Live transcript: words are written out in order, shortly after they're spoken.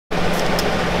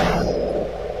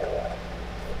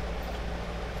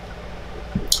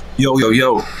Yo, yo,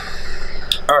 yo.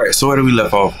 All right, so where do we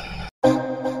left off?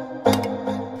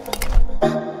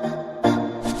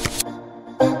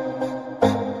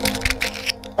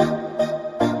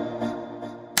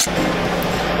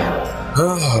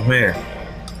 Oh, man.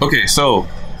 Okay, so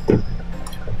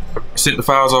send the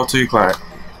files off to your client.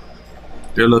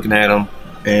 They're looking at them,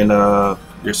 and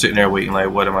you're sitting there waiting like,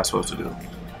 what am I supposed to do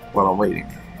while I'm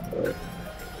waiting?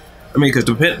 I mean, because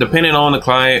depending on the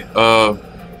client,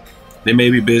 they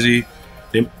may be busy.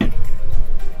 They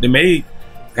may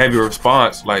have your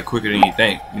response like quicker than you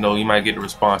think. You know, you might get the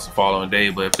response the following day,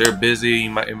 but if they're busy,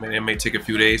 it may take a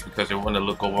few days because they want to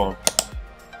look over them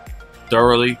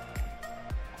thoroughly.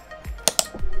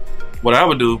 What I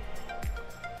would do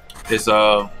is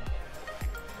go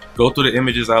through the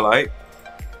images I like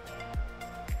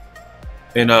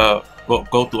and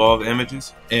go through all the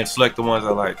images and select the ones I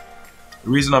like.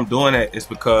 The reason I'm doing that is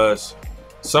because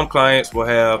some clients will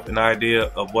have an idea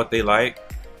of what they like,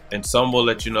 and some will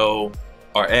let you know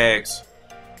or ask,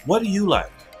 what do you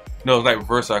like? You know, it's like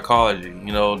reverse psychology.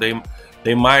 You know,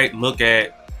 they might look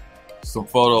at some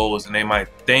photos and they might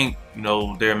think, you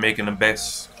know, they're making the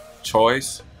best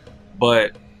choice,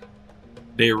 but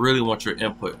they really want your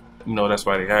input. You know, that's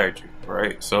why they hired you,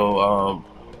 right? So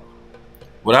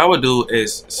what I would do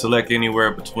is select anywhere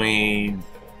between,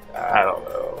 I don't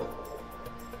know,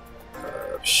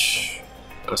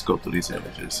 let's go through these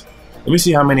images. Let me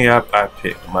see how many I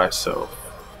picked myself.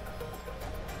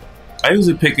 I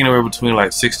usually pick anywhere between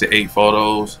like 6 to 8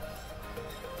 photos.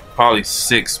 Probably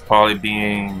 6 probably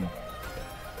being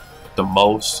the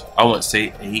most. I wouldn't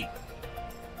say 8.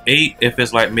 8 if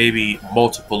it's like maybe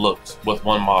multiple looks with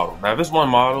one model. Now if it's one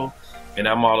model and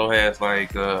that model has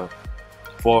like 4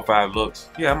 or 5 looks,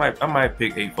 yeah, I might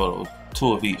pick 8 photos,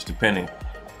 2 of each depending.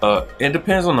 It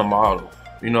depends on the model.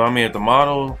 You know, I mean, if the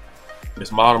model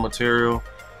is model material,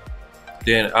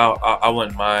 then I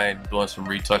wouldn't mind doing some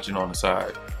retouching on the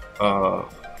side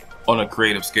on a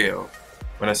creative scale.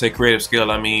 When I say creative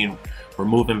scale, I mean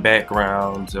removing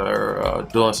backgrounds or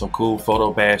doing some cool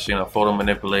photo bashing or photo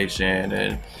manipulation,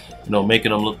 and you know,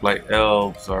 making them look like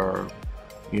elves or,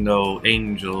 you know,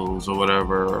 angels or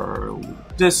whatever, or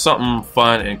just something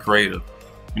fun and creative.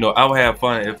 You know, I would have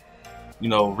fun if, you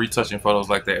know, retouching photos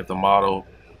like that if the model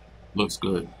looks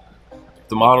good. If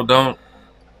the model don't,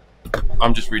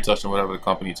 I'm just retouching whatever the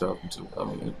company tells me to. I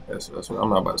mean, that's what I'm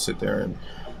not about to sit there and,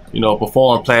 you know,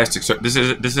 perform plastic. This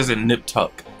isn't nip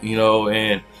tuck, you know,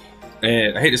 and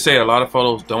I hate to say it, a lot of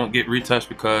photos don't get retouched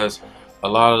because a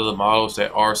lot of the models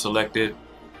that are selected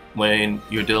when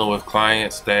you're dealing with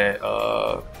clients that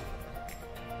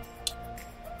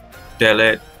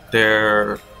let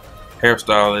their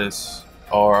hairstylists,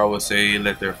 or I would say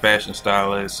let their fashion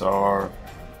stylists, or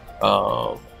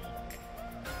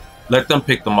let them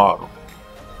pick the model.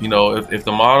 You know, if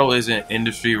the model isn't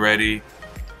industry ready,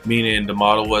 meaning the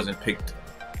model wasn't picked,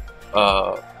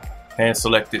 hand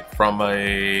selected from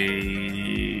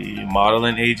a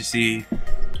modeling agency,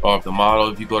 or if the model,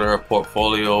 if you go to her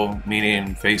portfolio,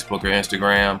 meaning Facebook or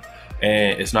Instagram,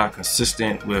 and it's not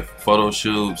consistent with photo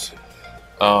shoots,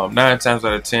 9 times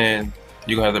out of 10,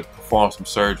 you're gonna have to perform some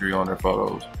surgery on their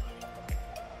photos.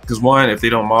 Because one, if they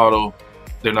don't model,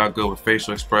 they're not good with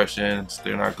facial expressions,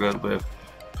 they're not good with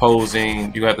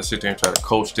posing. You have to sit there and try to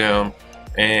coach them,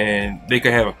 and they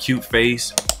could have a cute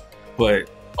face, but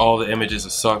all the images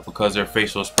are suck because their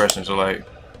facial expressions are like,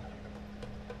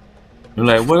 you're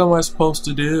like, what am I supposed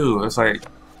to do? It's like,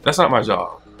 that's not my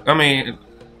job. I mean,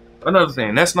 another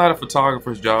thing, that's not a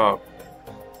photographer's job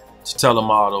to tell a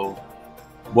model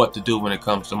what to do when it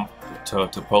comes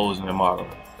to posing a model.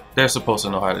 They're supposed to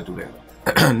know how to do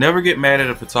that. Never get mad at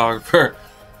a photographer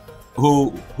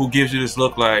who gives you this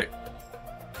look like,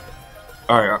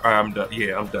 all right, I'm done.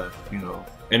 Yeah, I'm done. You know,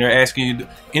 and they're asking you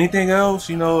anything else.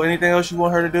 You know, anything else you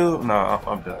want her to do? No,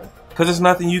 I'm done. Because there's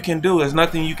nothing you can do. There's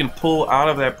nothing you can pull out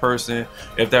of that person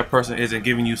if that person isn't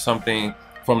giving you something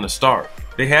from the start.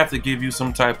 They have to give you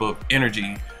some type of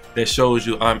energy that shows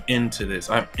you, I'm into this.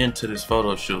 I'm into this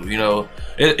photo shoot. You know,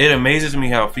 it amazes me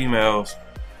how females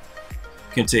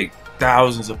can take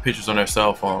thousands of pictures on their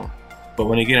cell phone, but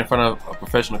when they get in front of a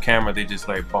professional camera, they just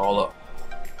like ball up.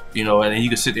 You know, and then you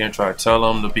can sit there and try to tell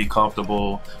them to be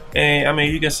comfortable. And I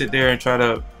mean, you can sit there and try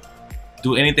to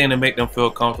do anything to make them feel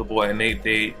comfortable, and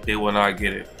they will not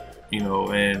get it. You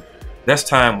know, and that's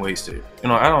time wasted. You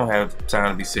know, I don't have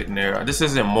time to be sitting there. This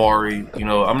isn't Maury. You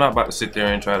know, I'm not about to sit there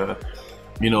and try to,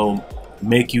 you know,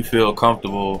 make you feel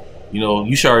comfortable. You know,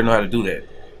 you should already know how to do that.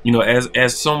 You know,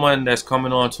 as someone that's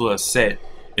coming onto a set,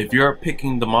 if you're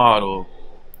picking the model,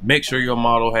 make sure your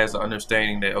model has the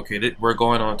understanding that, okay, we're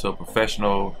going on to a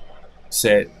professional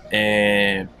set,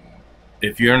 and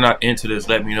If you're not into this,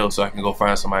 let me know so I can go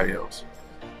find somebody else.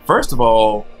 First of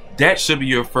all, that should be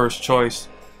your first choice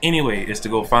anyway, is to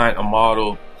go find a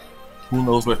model who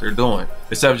knows what they're doing,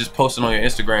 instead of just posting on your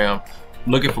Instagram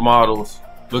looking for models,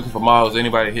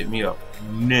 anybody hit me up.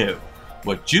 No.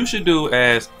 What you should do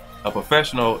as a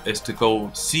professional is to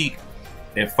go seek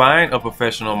and find a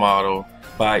professional model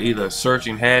by either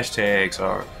searching hashtags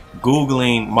or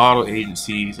Googling model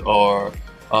agencies, or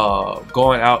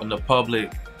going out in the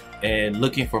public and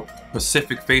looking for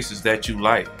specific faces that you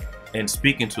like and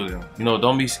speaking to them. You know,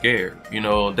 don't be scared. You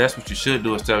know, that's what you should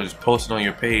do instead of just posting on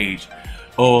your page,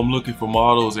 oh, I'm looking for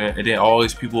models, and then all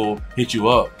these people hit you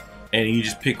up and you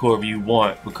just pick whoever you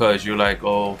want because you're like,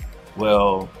 oh,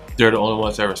 well, they're the only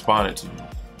ones that responded to me.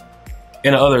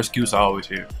 And the other excuse I always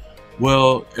hear,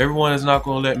 well, everyone is not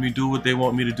going to let me do what they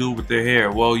want me to do with their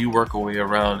hair. Well, you work a way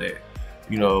around it.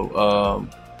 You know,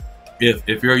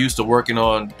 if you're used to working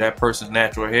on that person's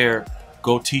natural hair,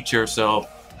 go teach yourself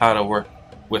how to work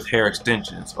with hair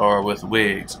extensions or with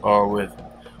wigs or with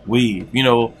weave. You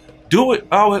know, do it.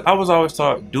 I was always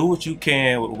taught, do what you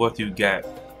can with what you got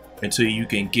until you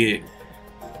can get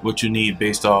what you need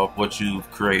based off what you've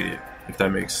created, if that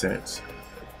makes sense.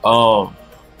 I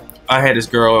had this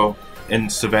girl in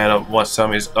Savannah once tell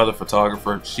me, this other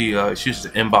photographer, she used to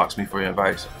inbox me for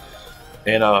advice,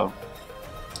 and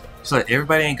she's like,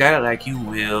 everybody ain't got it like you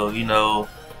will, you know,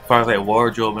 as far as like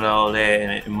wardrobe and all that,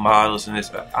 and models and this.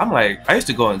 I'm like, I used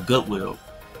to go in Goodwill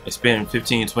and spend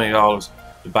 $15–20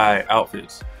 to buy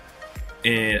outfits,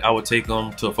 and I would take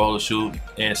them to a photo shoot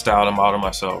and style them out of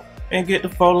myself and get the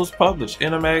photos published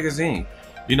in a magazine.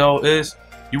 You know,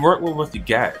 you work with what you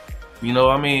got. You know,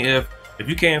 I mean, if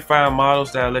you can't find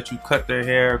models that let you cut their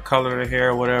hair, color their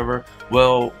hair, whatever,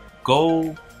 well,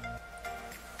 go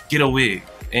get a wig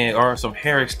or some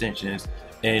hair extensions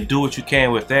and do what you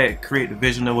can with that. Create the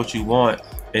vision of what you want,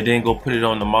 and then go put it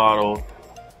on the model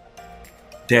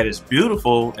that is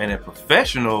beautiful and a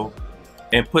professional,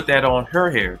 and put that on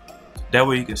her hair. That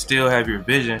way you can still have your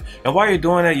vision. And while you're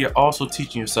doing that, you're also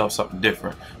teaching yourself something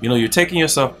different. You know, you're taking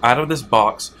yourself out of this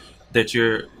box that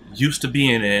you're used to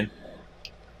being in,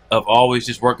 of always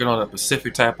just working on a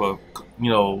specific type of, you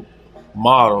know,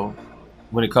 model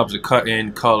when it comes to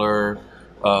cutting, color,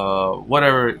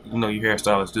 whatever, you know, your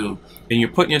hairstylists do. And you're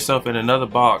putting yourself in another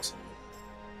box,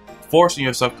 forcing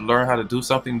yourself to learn how to do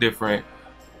something different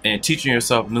and teaching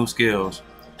yourself new skills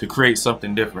to create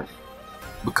something different,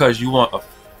 because you want a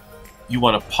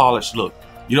polished look.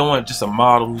 You don't want just a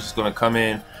model who's just going to come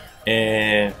in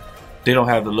and they don't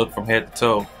have the look from head to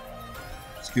toe.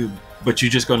 Excuse me. But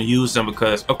you're just going to use them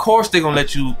because, of course, they're going to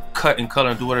let you cut and color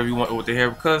and do whatever you want with their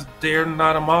hair, because they're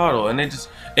not a model. And they just,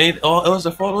 oh, it was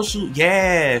a photo shoot?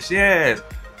 Yes.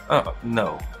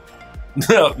 No,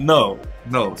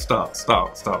 stop.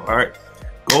 All right.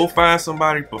 Go find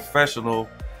somebody professional.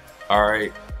 All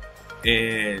right.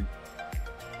 And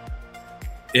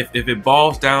if it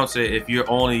boils down to, if you're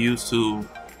only used to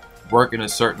working a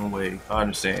certain way, I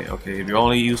understand. Okay. If you're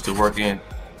only used to working,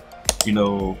 you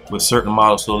know, with certain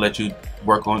models, so let you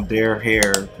work on their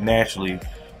hair naturally,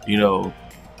 you know,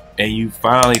 and you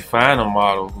finally find a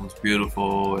model who's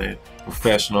beautiful and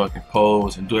professional and can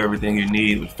pose and do everything you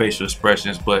need with facial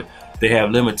expressions, but they have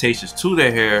limitations to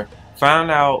their hair, find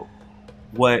out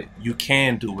what you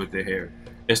can do with their hair.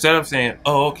 Instead of saying,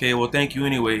 oh, okay, well, thank you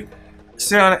anyway,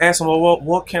 sit down and ask them, well,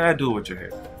 what can I do with your hair?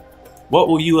 What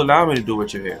will you allow me to do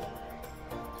with your hair?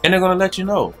 And they're going to let you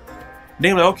know.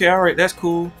 They're like, okay, all right, that's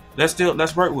cool.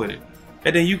 Let's work with it.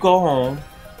 And then you go home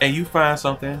and you find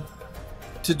something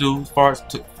to do as far as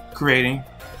creating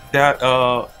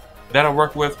that'll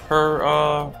work with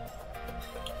her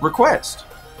request.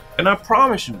 And I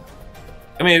promise you,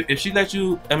 I mean, if she let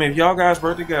you, I mean, if y'all guys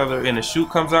work together and the shoot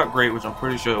comes out great, which I'm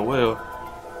pretty sure it will,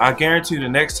 I guarantee you the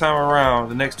next time around,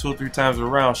 the next 2 or 3 times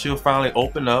around, she'll finally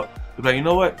open up. Be like, you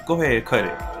know what? Go ahead and cut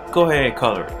it. Go ahead and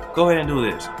color it. Go ahead and do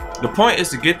this. The point is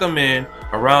to get them in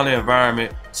around the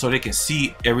environment so they can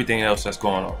see everything else that's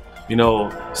going on. You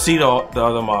know, see the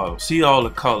other models, see all the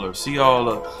colors, see all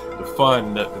the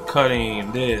fun, the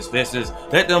cutting, this.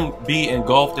 Let them be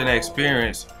engulfed in that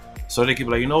experience so they can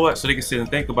be like, you know what? So they can sit and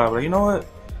think about it. Like, you know what?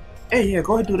 Hey, yeah,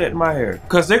 go ahead and do that in my hair.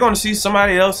 Because they're going to see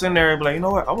somebody else in there and be like, you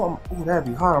know what? I want, ooh, that'd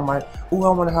be hot on my, ooh, I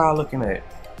wonder how I'm looking at.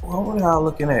 Ooh, I wonder how I'm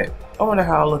looking at. I wonder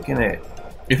how I'm looking at.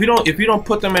 If you don't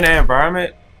put them in that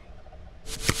environment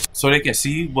so they can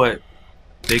see what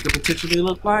they could potentially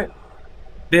look like,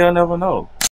 they'll never know.